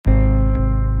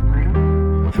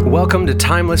Welcome to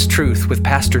Timeless Truth with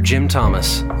Pastor Jim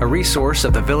Thomas, a resource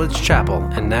of the Village Chapel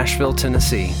in Nashville,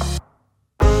 Tennessee.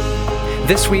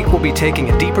 This week we'll be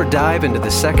taking a deeper dive into the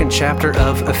second chapter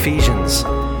of Ephesians.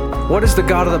 What is the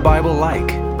God of the Bible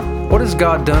like? What has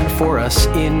God done for us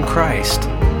in Christ?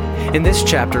 In this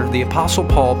chapter, the Apostle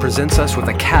Paul presents us with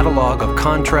a catalog of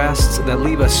contrasts that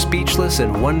leave us speechless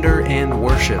in wonder and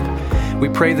worship. We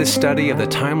pray this study of the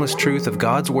timeless truth of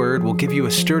God's Word will give you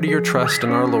a sturdier trust in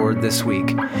our Lord this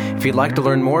week. If you'd like to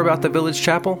learn more about the Village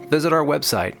Chapel, visit our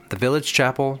website,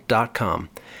 thevillagechapel.com.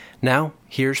 Now,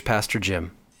 here's Pastor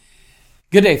Jim.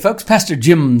 Good day, folks. Pastor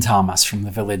Jim Thomas from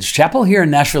the Village Chapel here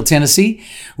in Nashville, Tennessee,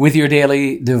 with your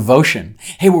daily devotion.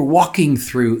 Hey, we're walking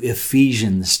through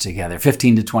Ephesians together,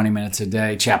 15 to 20 minutes a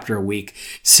day, chapter a week,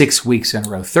 6 weeks in a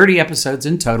row, 30 episodes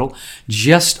in total,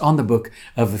 just on the book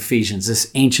of Ephesians,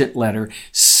 this ancient letter,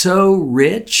 so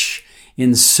rich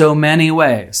in so many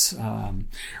ways,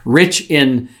 rich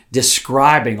in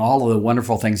describing all of the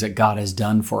wonderful things that God has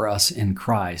done for us in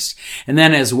Christ, and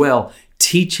then as well,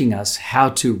 teaching us how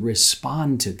to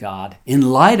respond to God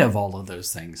in light of all of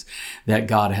those things that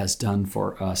God has done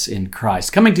for us in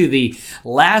Christ. Coming to the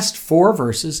last 4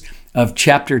 verses of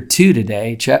chapter 2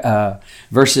 today,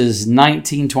 verses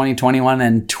 19, 20, 21,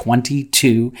 and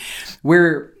 22,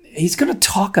 where he's going to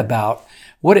talk about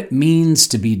what it means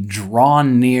to be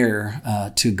drawn near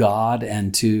to God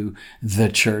and to the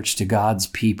church, to God's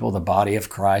people, the body of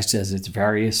Christ, as it's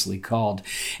variously called.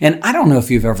 And I don't know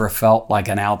if you've ever felt like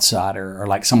an outsider or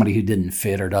like somebody who didn't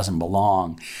fit or doesn't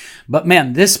belong. But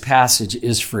man, this passage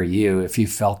is for you if you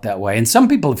felt that way. And some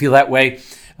people feel that way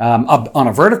on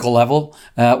a vertical level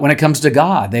when it comes to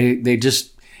God.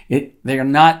 They're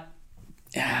not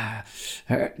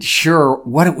sure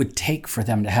what it would take for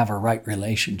them to have a right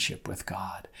relationship with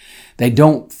God. They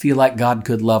don't feel like God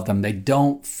could love them. They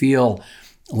don't feel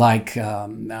like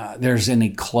there's any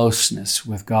closeness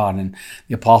with God. And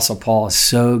the Apostle Paul is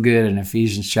so good in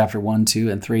Ephesians chapter 1, 2,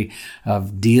 and 3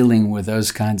 of dealing with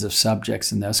those kinds of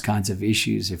subjects and those kinds of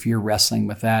issues. If you're wrestling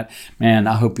with that, man,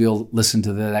 I hope you'll listen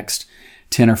to the next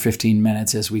 10 or 15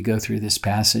 minutes as we go through this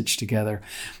passage together.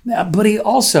 But he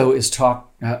also is talking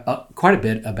quite a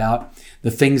bit about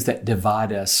the things that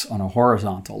divide us on a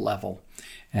horizontal level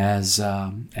as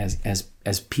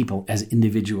people, as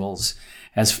individuals,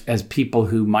 as people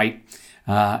who might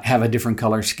have a different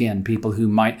color skin, people who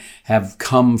might have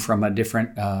come from a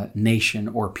different nation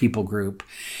or people group.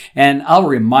 And I'll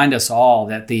remind us all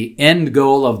that the end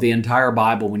goal of the entire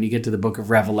Bible, when you get to the book of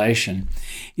Revelation,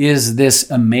 is this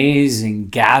amazing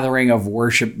gathering of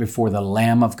worship before the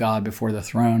Lamb of God, before the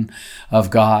throne of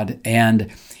God.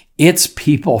 And it's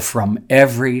people from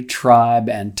every tribe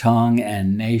and tongue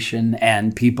and nation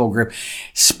and people group,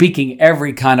 speaking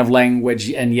every kind of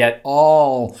language, and yet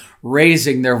all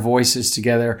raising their voices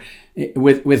together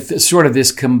with sort of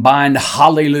this combined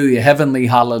hallelujah, heavenly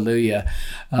hallelujah,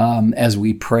 as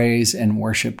we praise and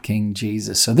worship King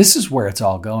Jesus. So this is where it's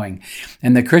all going.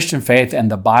 And the Christian faith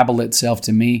and the Bible itself,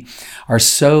 to me, are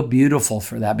so beautiful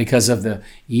for that because of the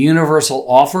universal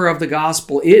offer of the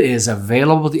gospel. It is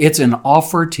available. It's an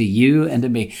offer to you and to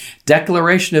me.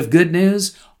 Declaration of good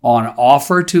news on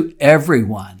offer to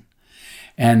everyone.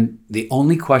 And the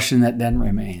only question that then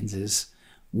remains is,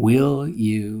 will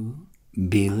you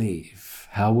believe?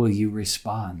 How will you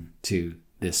respond to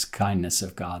this kindness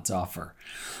of God's offer?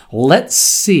 Let's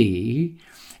see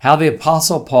how the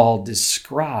Apostle Paul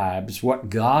describes what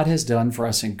God has done for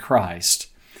us in Christ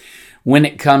when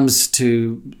it comes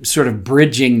to sort of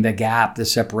bridging the gap, the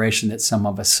separation that some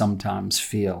of us sometimes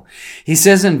feel. He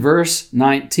says in verse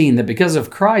 19 that because of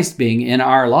Christ being in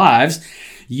our lives,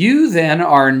 you then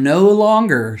are no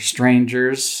longer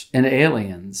strangers and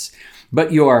aliens,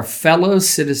 but you are fellow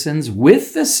citizens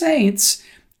with the saints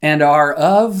and are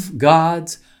of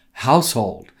God's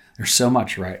household. There's so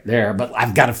much right there, but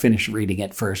I've got to finish reading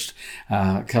it first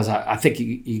because I think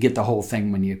you get the whole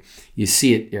thing when you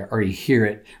see it or you hear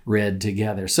it read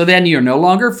together. So then you're no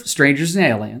longer strangers and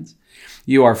aliens.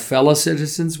 You are fellow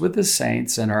citizens with the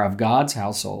saints and are of God's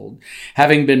household,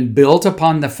 having been built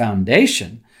upon the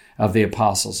foundation of the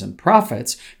apostles and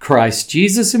prophets, Christ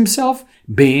Jesus himself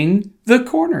being the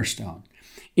cornerstone,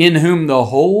 in whom the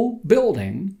whole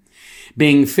building,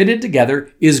 being fitted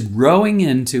together, is growing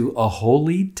into a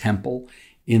holy temple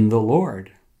in the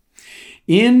Lord,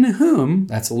 in whom,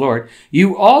 that's the Lord,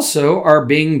 you also are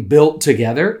being built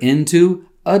together into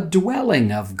a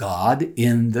dwelling of God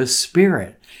in the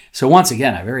Spirit. So once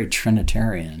again, a very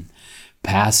Trinitarian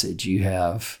passage. You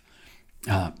have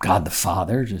God the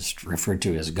Father, just referred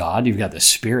to as God. You've got the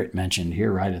Spirit mentioned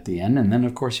here right at the end. And then,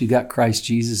 of course, you got Christ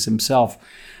Jesus himself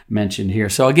mentioned here.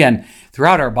 So again,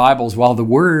 throughout our Bibles, while the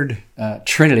word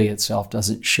Trinity itself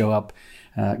doesn't show up,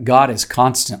 God is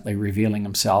constantly revealing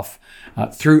himself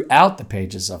throughout the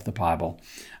pages of the Bible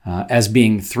as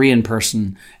being three in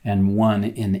person and one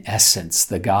in essence.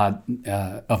 The God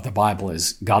of the Bible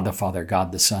is God the Father,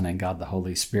 God the Son, and God the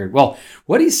Holy Spirit. Well,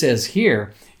 what he says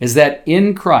here is that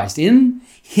in Christ, in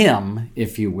him,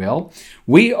 if you will,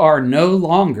 we are no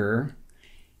longer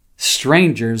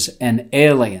strangers and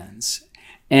aliens.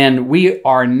 And we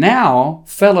are now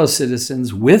fellow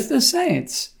citizens with the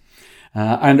saints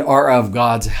and are of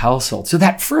God's household. So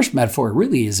that first metaphor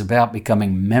really is about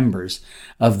becoming members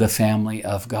of the family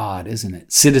of God, isn't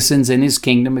it? Citizens in his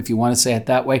kingdom, if you want to say it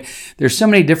that way. There's so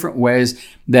many different ways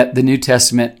that the New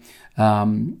Testament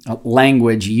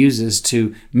language uses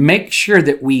to make sure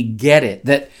that we get it,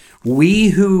 that we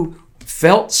who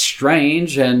felt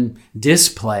strange and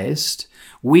displaced,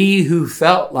 we who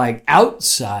felt like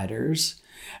outsiders,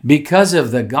 because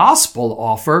of the gospel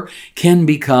offer, can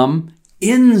become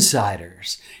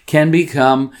insiders, can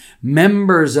become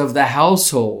members of the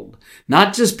household.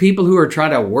 Not just people who are trying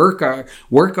to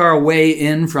work our way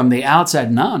in from the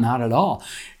outside. No, not at all.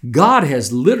 God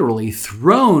has literally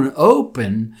thrown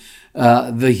open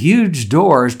the huge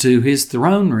doors to his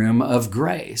throne room of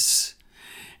grace.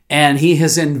 And he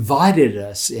has invited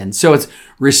us in. So it's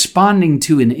responding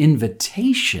to an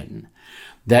invitation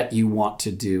that you want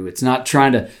to do. It's not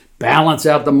trying to balance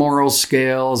out the moral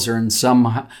scales or in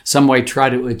some way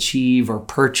try to achieve or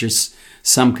purchase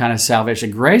some kind of salvation.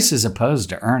 Grace is opposed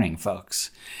to earning, folks.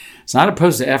 It's not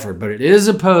opposed to effort, but it is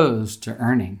opposed to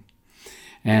earning.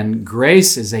 And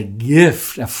grace is a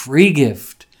gift, a free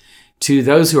gift to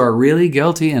those who are really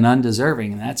guilty and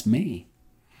undeserving, and that's me.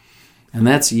 And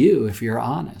that's you, if you're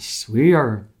honest. We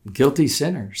are guilty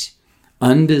sinners,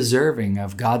 undeserving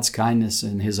of God's kindness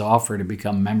and his offer to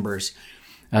become members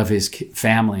of his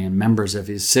family and members of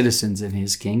his citizens in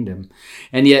his kingdom.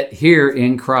 And yet here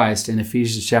in Christ, in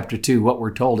Ephesians chapter 2, what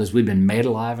we're told is we've been made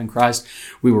alive in Christ.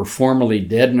 We were formerly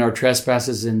dead in our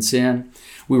trespasses and sin.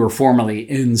 We were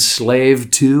formerly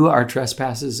enslaved to our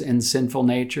trespasses and sinful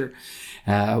nature.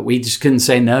 We just couldn't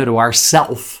say no to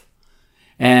ourself.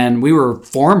 And we were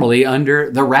formerly under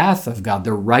the wrath of God,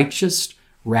 the righteous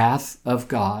wrath of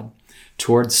God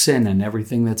towards sin and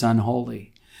everything that's unholy.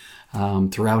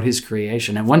 Throughout his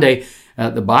creation. And one day,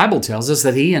 the Bible tells us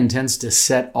that he intends to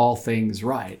set all things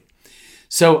right.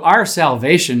 So our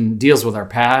salvation deals with our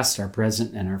past, our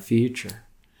present, and our future.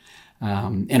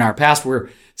 In our past, we're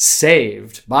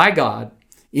saved by God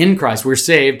in Christ. We're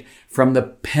saved from the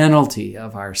penalty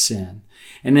of our sin.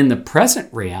 And in the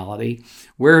present reality,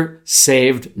 we're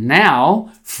saved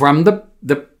now from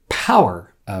the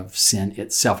power of sin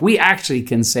itself. We actually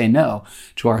can say no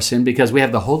to our sin because we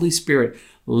have the Holy Spirit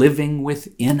living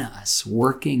within us,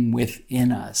 working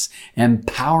within us,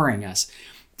 empowering us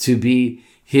to be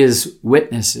his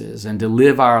witnesses and to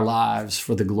live our lives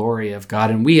for the glory of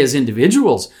God. And we as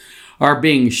individuals are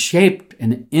being shaped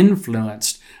and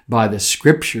influenced by the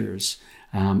scriptures,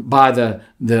 by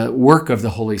the work of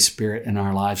the Holy Spirit in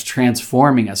our lives,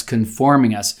 transforming us,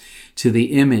 conforming us to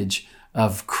the image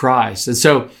of Christ. And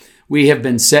so we have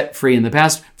been set free in the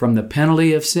past from the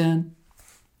penalty of sin.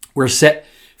 We're set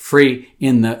free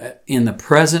in the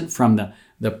present from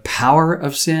the power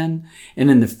of sin.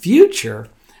 And in the future,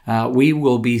 we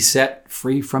will be set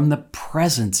free from the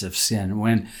presence of sin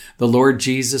when the Lord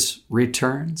Jesus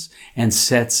returns and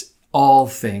sets all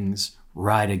things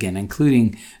right again,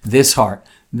 including this heart,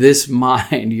 this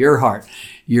mind,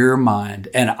 your mind,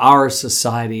 and our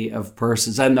society of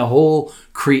persons. And the whole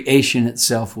creation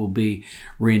itself will be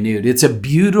renewed. It's a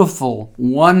beautiful,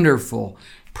 wonderful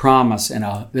promise, and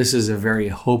this is a very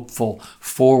hopeful,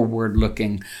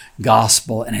 forward-looking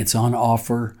gospel, and it's on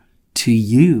offer to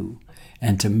you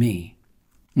and to me.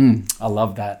 I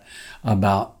love that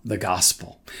about the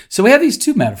gospel. So we have these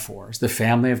two metaphors, the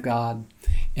family of God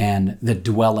and the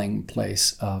dwelling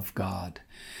place of God.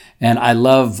 And I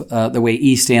love the way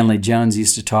E. Stanley Jones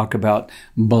used to talk about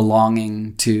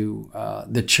belonging to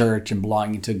the church and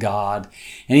belonging to God.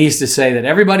 And he used to say that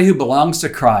everybody who belongs to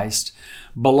Christ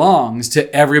belongs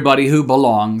to everybody who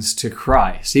belongs to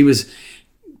Christ. He was,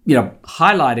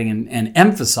 highlighting and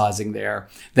emphasizing there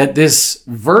that this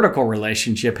vertical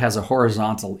relationship has a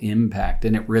horizontal impact,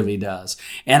 and it really does.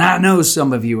 And I know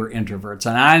some of you are introverts,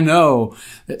 and I know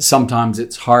that sometimes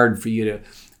it's hard for you to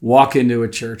walk into a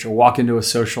church or walk into a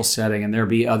social setting and there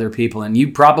be other people, and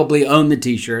you probably own the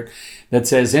t-shirt that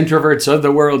says, "Introverts of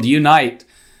the world, unite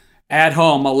at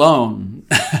home alone,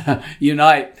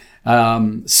 unite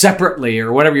separately,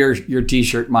 or whatever your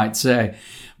t-shirt might say.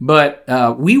 But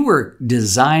we were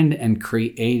designed and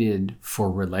created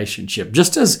for relationship.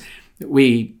 Just as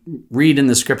we read in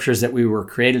the scriptures that we were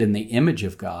created in the image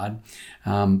of God,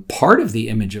 part of the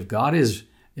image of God is,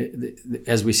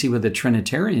 as we see with the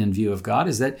Trinitarian view of God,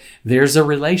 is that there's a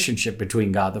relationship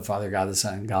between God the Father, God the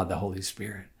Son, and God the Holy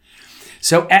Spirit.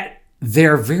 So at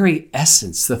their very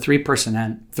essence, the three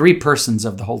persons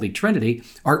of the Holy Trinity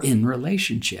are in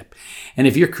relationship. And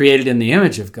if you're created in the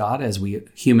image of God, as we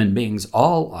human beings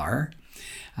all are,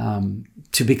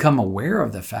 to become aware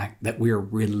of the fact that we're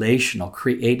relational,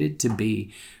 created to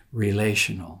be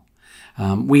relational.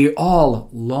 We all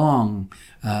long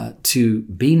to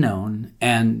be known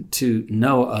and to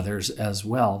know others as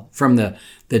well. From the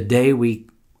day we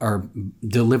are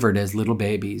delivered as little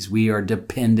babies, we are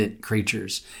dependent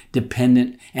creatures,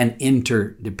 dependent and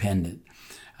interdependent.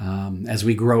 As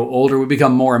we grow older, we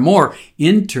become more and more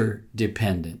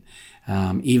interdependent.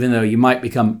 Even though you might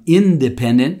become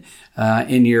independent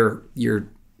in your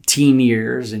teen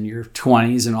years and your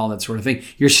 20s and all that sort of thing,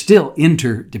 you're still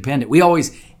interdependent. We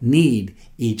always need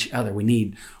each other. We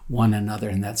need one another,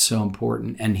 and that's so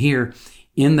important. And here,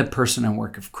 in the person and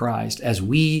work of Christ, as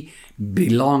we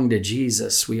belong to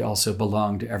Jesus, we also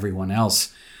belong to everyone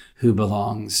else who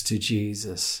belongs to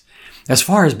Jesus. As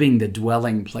far as being the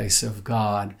dwelling place of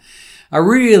God, I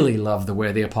really love the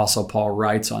way the Apostle Paul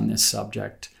writes on this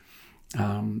subject.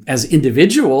 As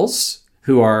individuals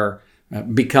who are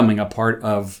becoming a part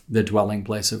of the dwelling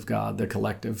place of God, the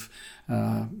collective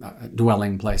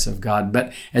dwelling place of God.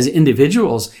 But as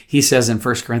individuals, he says in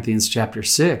 1 Corinthians chapter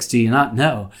 6, do you not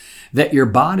know that your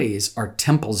bodies are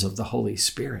temples of the Holy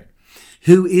Spirit,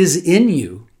 who is in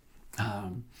you,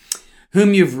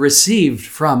 whom you've received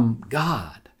from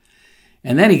God?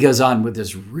 And then he goes on with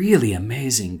this really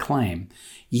amazing claim.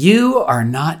 You are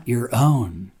not your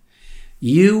own.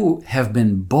 You have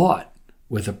been bought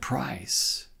with a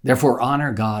price. Therefore,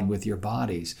 honor God with your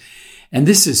bodies. And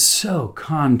this is so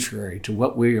contrary to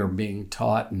what we are being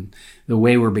taught and the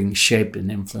way we're being shaped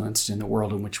and influenced in the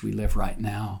world in which we live right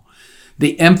now.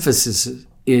 The emphasis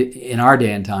in our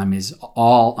day and time is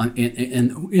all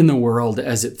in the world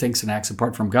as it thinks and acts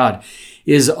apart from God,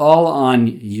 is all on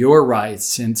your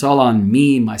rights, and it's all on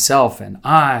me, myself, and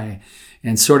I,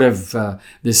 and sort of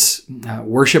this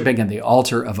worshiping at the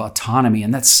altar of autonomy.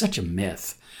 And that's such a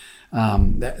myth.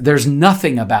 There's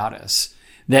nothing about us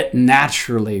that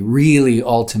naturally, really,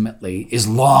 ultimately is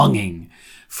longing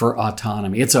for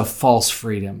autonomy. It's a false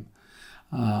freedom.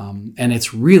 And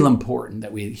it's real important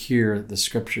that we hear the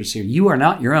scriptures here. You are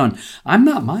not your own. I'm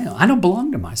not my own. I don't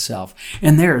belong to myself.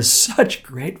 And there is such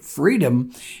great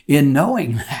freedom in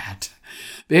knowing that,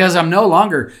 because I'm no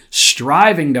longer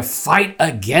striving to fight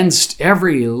against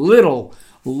every little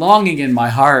longing in my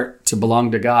heart to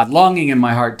belong to God, longing in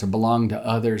my heart to belong to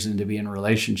others and to be in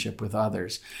relationship with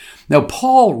others. Now,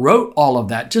 Paul wrote all of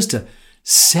that just to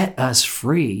set us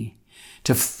free,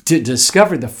 to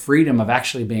discover the freedom of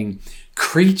actually being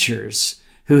creatures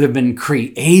who have been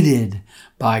created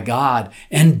by God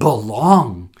and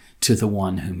belong to the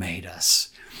one who made us.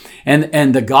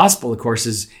 And the gospel, of course,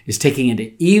 is taking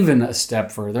it even a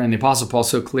step further. And the Apostle Paul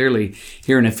so clearly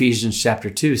here in Ephesians chapter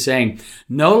 2 saying,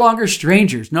 no longer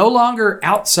strangers, no longer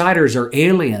outsiders or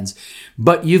aliens,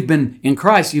 but you've been, in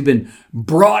Christ, you've been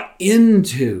brought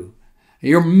into,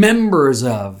 you're members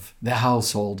of the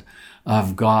household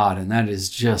of God. And that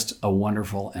is just a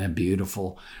wonderful and a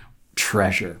beautiful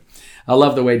treasure. I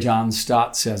love the way John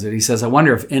Stott says it. He says, I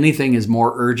wonder if anything is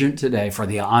more urgent today for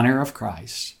the honor of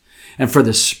Christ and for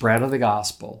the spread of the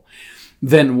gospel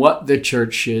than what the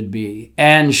church should be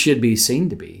and should be seen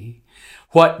to be,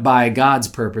 what by God's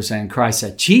purpose and Christ's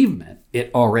achievement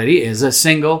it already is: a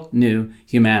single new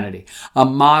humanity, a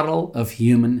model of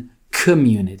human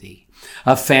community,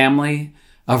 a family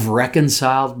of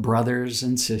reconciled brothers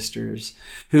and sisters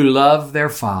who love their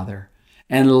Father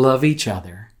and love each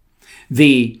other,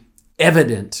 the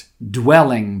evident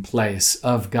dwelling place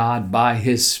of God by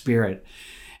His Spirit.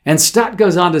 And Stott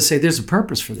goes on to say there's a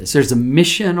purpose for this. There's a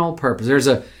missional purpose. There's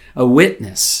a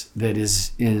witness that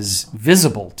is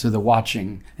visible to the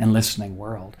watching and listening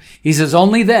world. He says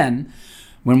only then,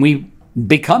 when we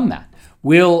become that,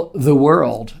 will the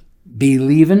world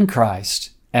believe in Christ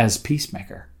as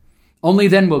peacemaker. Only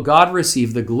then will God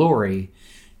receive the glory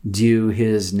due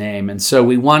His name. And so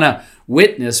we want to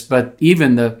witness, but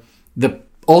even the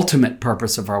ultimate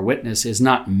purpose of our witness is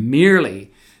not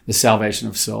merely the salvation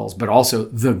of souls, but also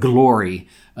the glory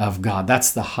of God.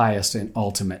 That's the highest and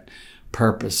ultimate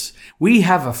purpose. We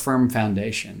have a firm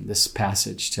foundation. This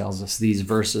passage tells us. These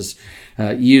verses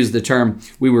use the term,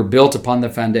 we were built upon the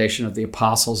foundation of the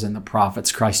apostles and the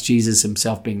prophets, Christ Jesus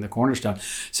himself being the cornerstone.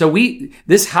 So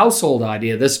this household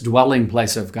idea, this dwelling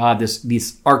place of God,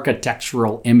 these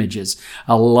architectural images,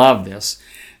 I love this.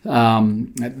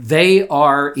 They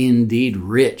are indeed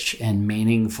rich and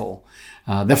meaningful.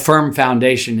 The firm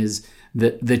foundation is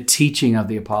the teaching of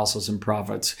the apostles and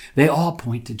prophets. They all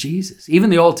point to Jesus. Even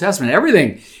the Old Testament,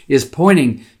 everything is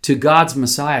pointing to God's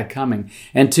Messiah coming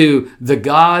and to the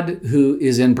God who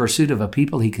is in pursuit of a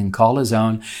people he can call his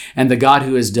own, and the God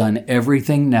who has done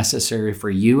everything necessary for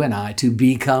you and I to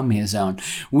become his own.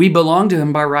 We belong to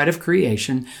him by right of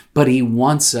creation, but he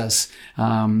wants us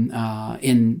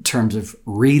in terms of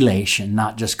relation,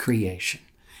 not just creation.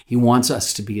 He wants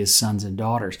us to be his sons and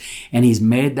daughters, and he's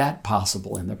made that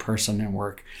possible in the person and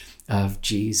work of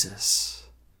Jesus.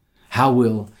 How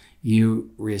will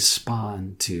you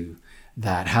respond to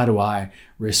that? How do I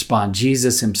respond?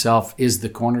 Jesus himself is the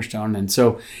cornerstone, and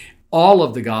so all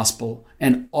of the gospel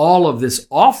and all of this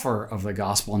offer of the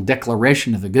gospel and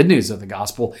declaration of the good news of the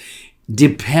gospel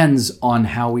depends on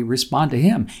how we respond to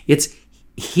him.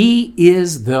 He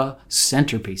is the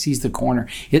centerpiece. He's the corner.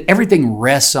 Everything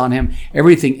rests on him.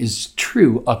 Everything is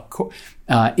true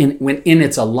in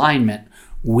its alignment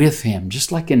with him,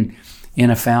 just like in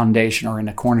a foundation or in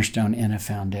a cornerstone in a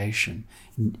foundation.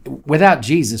 Without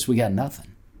Jesus, we got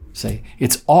nothing. See,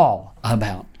 it's all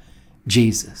about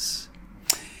Jesus.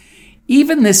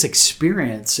 Even this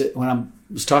experience, when I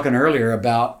was talking earlier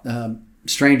about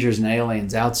strangers and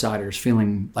aliens, outsiders,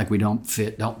 feeling like we don't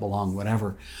fit, don't belong,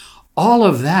 whatever, all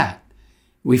of that,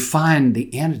 we find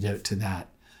the antidote to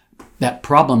that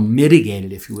problem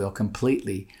mitigated, if you will,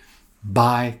 completely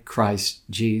by Christ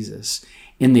Jesus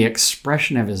in the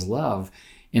expression of his love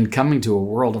in coming to a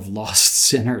world of lost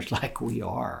sinners like we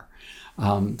are.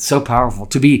 So powerful.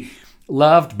 To be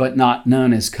loved but not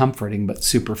known is comforting but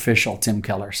superficial, Tim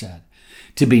Keller said.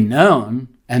 To be known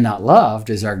and not loved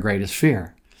is our greatest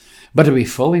fear. But to be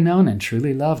fully known and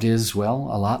truly loved is, well,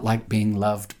 a lot like being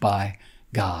loved by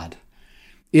God.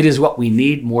 It is what we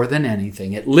need more than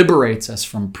anything. It liberates us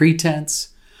from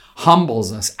pretense,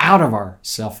 humbles us out of our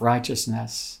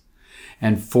self-righteousness,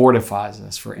 and fortifies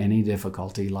us for any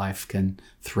difficulty life can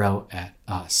throw at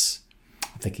us.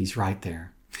 I think he's right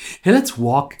there. Hey, let's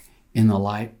walk in the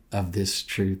light of this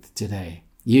truth today.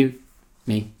 You,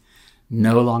 me,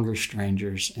 no longer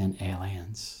strangers and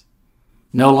aliens.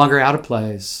 No longer out of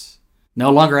place.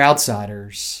 No longer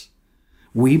outsiders.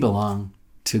 We belong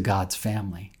to God's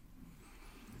family.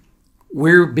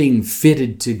 We're being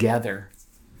fitted together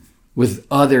with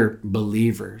other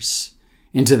believers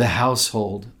into the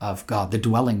household of God, the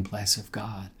dwelling place of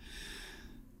God,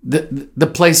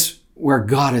 the place where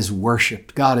God is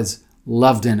worshiped, God is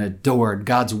loved and adored,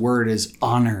 God's word is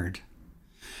honored,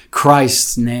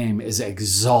 Christ's name is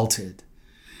exalted,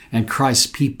 and Christ's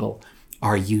people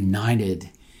are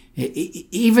united,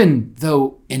 even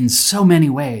though in so many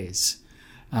ways,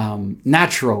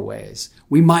 natural ways,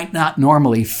 we might not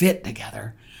normally fit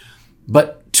together,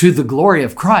 but to the glory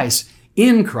of Christ,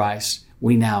 in Christ,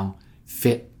 we now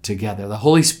fit together. The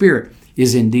Holy Spirit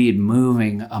is indeed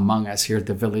moving among us here at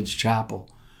the Village Chapel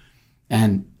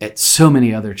and at so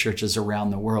many other churches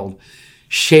around the world,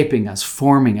 shaping us,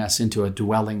 forming us into a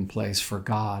dwelling place for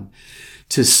God,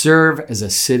 to serve as a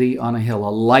city on a hill,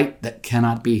 a light that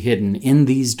cannot be hidden in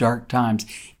these dark times,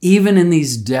 even in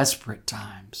these desperate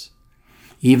times,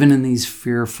 even in these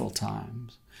fearful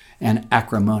times and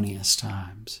acrimonious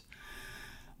times.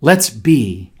 Let's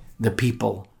be the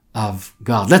people of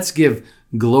God. Let's give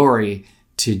glory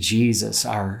to Jesus,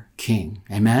 our King.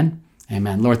 Amen?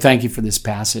 Amen. Lord, thank you for this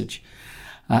passage.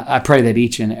 I pray that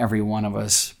each and every one of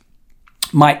us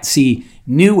might see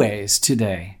new ways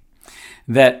today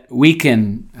that we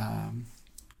can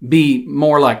be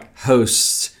more like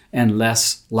hosts and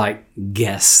less like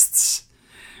guests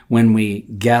when we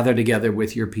gather together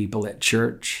with your people at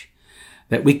church,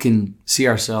 that we can see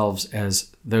ourselves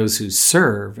as those who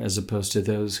serve as opposed to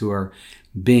those who are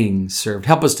being served.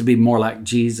 Help us to be more like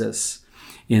Jesus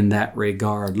in that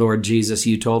regard. Lord Jesus,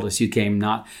 you told us you came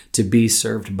not to be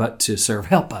served, but to serve.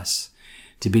 Help us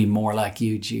to be more like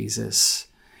you, Jesus,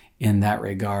 in that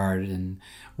regard. And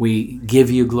we give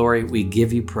you glory. We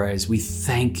give you praise. We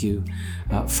thank you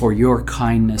for your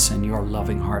kindness and your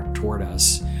loving heart toward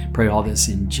us. Pray all this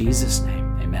in Jesus'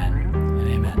 name. Amen and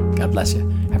amen. God bless you.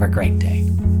 Have a great day.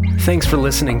 Thanks for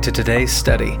listening to today's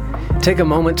study. Take a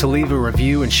moment to leave a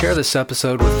review and share this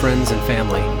episode with friends and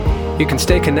family. You can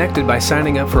stay connected by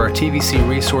signing up for our TVC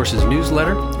Resources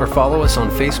newsletter or follow us on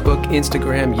Facebook,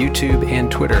 Instagram, YouTube,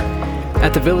 and Twitter.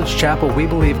 At the Village Chapel, we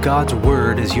believe God's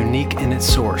Word is unique in its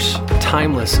source,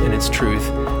 timeless in its truth,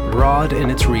 broad in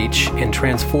its reach, and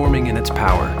transforming in its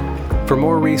power. For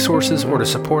more resources or to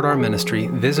support our ministry,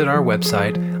 visit our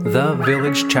website,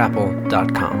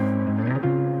 thevillagechapel.com.